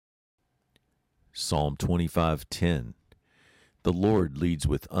Psalm 25:10. The Lord leads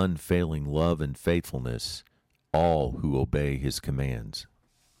with unfailing love and faithfulness all who obey his commands.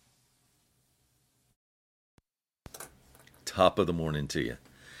 Top of the morning to you.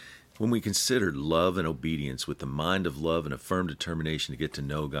 When we consider love and obedience with the mind of love and a firm determination to get to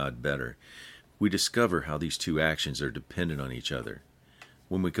know God better, we discover how these two actions are dependent on each other.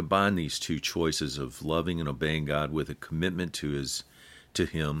 When we combine these two choices of loving and obeying God with a commitment to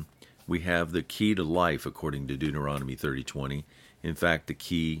Him, we have the key to life, according to Deuteronomy 30:20. In fact, the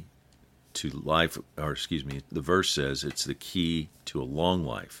key to life, the verse says it's the key to a long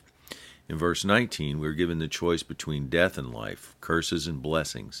life. In verse 19, we're given the choice between death and life, curses and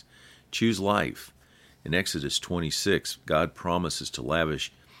blessings. Choose life. In Exodus 26, God promises to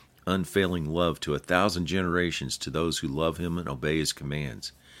lavish unfailing love to 1,000 generations to those who love Him and obey His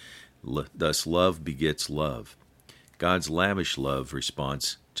commands. Thus, love begets love. God's lavish love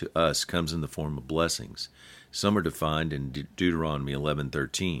response to us comes in the form of blessings. Some are defined in Deuteronomy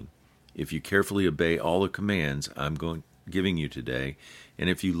 11:13. If you carefully obey all the commands I'm giving you today, and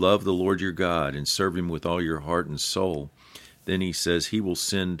if you love the Lord your God and serve Him with all your heart and soul, then He says He will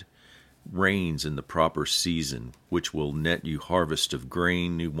send rains in the proper season, which will net you harvest of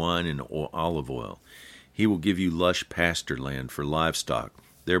grain, new wine, and olive oil. He will give you lush pasture land for livestock,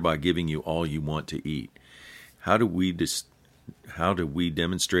 thereby giving you all you want to eat. How do we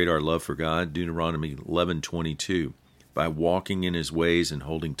demonstrate our love for God? Deuteronomy 11:22, by walking in His ways and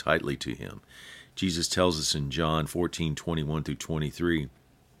holding tightly to Him. Jesus tells us in John 14:21-23,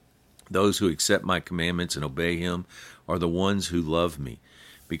 those who accept my commandments and obey Him are the ones who love me.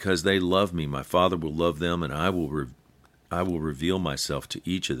 Because they love me, my Father will love them, and I will reveal myself to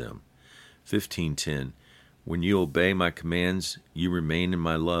each of them. 15:10, when you obey my commands, you remain in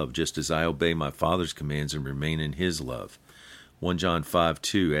my love, just as I obey my Father's commands and remain in His love. 1 John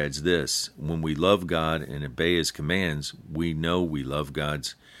 5:2 adds this, when we love God and obey His commands, we know we love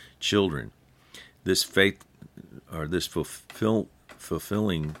God's children. This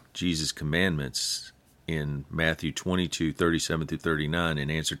fulfilling Jesus' commandments in Matthew 22:37-39 in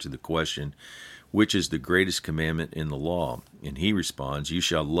answer to the question, which is the greatest commandment in the law? And he responds, you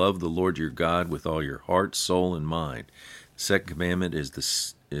shall love the Lord your God with all your heart, soul, and mind. The second commandment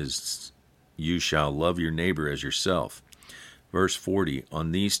is you shall love your neighbor as yourself. Verse 40,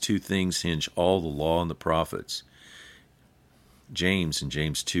 on these two things hinge all the law and the prophets. James in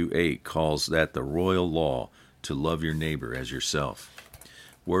James 2:8 calls that the royal law, to love your neighbor as yourself.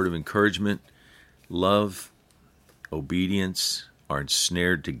 Word of encouragement, love, obedience are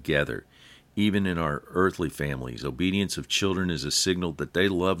ensnared together. Even in our earthly families, obedience of children is a signal that they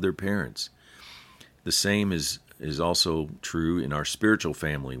love their parents. The same is also true in our spiritual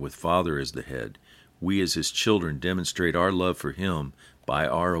family with Father as the head. We as His children demonstrate our love for Him by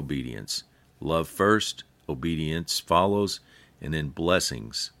our obedience. Love first, obedience follows, and then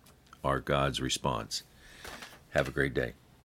blessings are God's response. Have a great day.